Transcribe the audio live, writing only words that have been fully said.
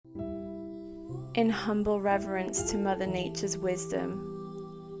In humble reverence to Mother Nature's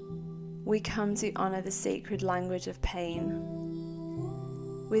wisdom, we come to honor the sacred language of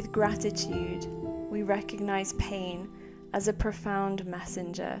pain. With gratitude, we recognize pain as a profound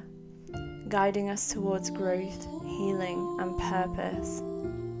messenger, guiding us towards growth, healing, and purpose.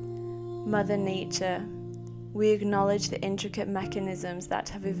 Mother Nature, we acknowledge the intricate mechanisms that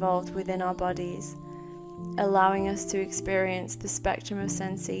have evolved within our bodies, allowing us to experience the spectrum of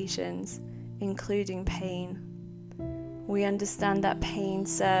sensations, including pain. We understand that pain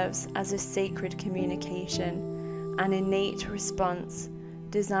serves as a sacred communication, an innate response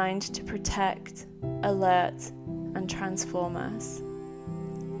designed to protect, alert, and transform us.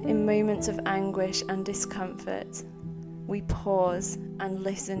 In moments of anguish and discomfort, we pause and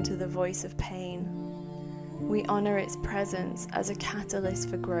listen to the voice of pain. We honor its presence as a catalyst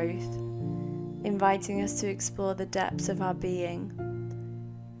for growth, inviting us to explore the depths of our being,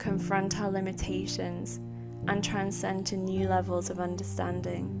 confront our limitations, and transcend to new levels of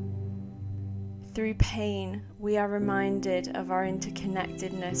understanding. Through pain, we are reminded of our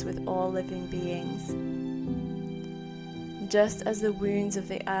interconnectedness with all living beings. Just as the wounds of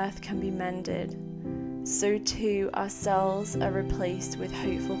the earth can be mended, so too our cells are replaced with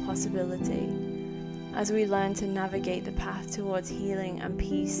hopeful possibility, as we learn to navigate the path towards healing and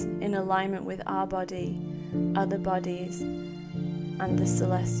peace in alignment with our body, other bodies, and the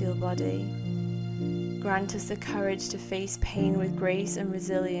celestial body. Grant us the courage to face pain with grace and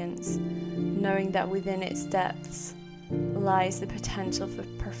resilience, knowing that within its depths lies the potential for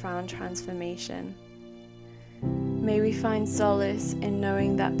profound transformation. May we find solace in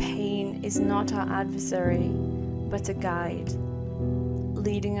knowing that pain is not our adversary, but a guide,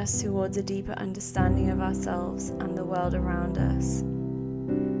 leading us towards a deeper understanding of ourselves and the world around us.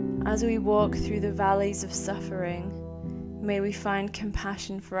 As we walk through the valleys of suffering, may we find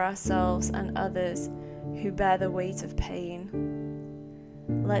compassion for ourselves and others who bear the weight of pain.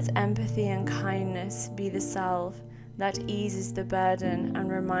 Let empathy and kindness be the salve that eases the burden and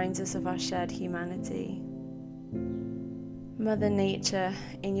reminds us of our shared humanity. Mother Nature,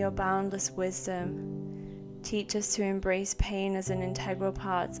 in your boundless wisdom, teach us to embrace pain as an integral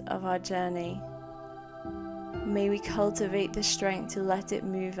part of our journey. May we cultivate the strength to let it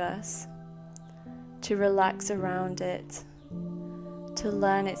move us, to relax around it, to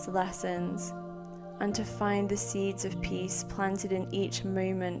learn its lessons, and to find the seeds of peace planted in each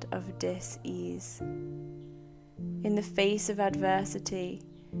moment of dis-ease. In the face of adversity,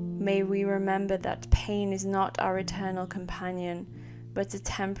 may we remember that pain is not our eternal companion, but a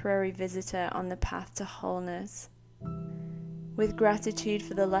temporary visitor on the path to wholeness. With gratitude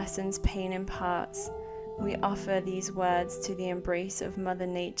for the lessons pain imparts, we offer these words to the embrace of Mother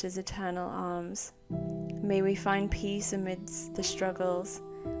Nature's eternal arms. May we find peace amidst the struggles,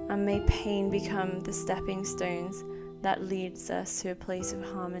 and may pain become the stepping stones that leads us to a place of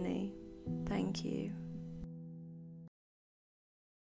harmony. Thank you.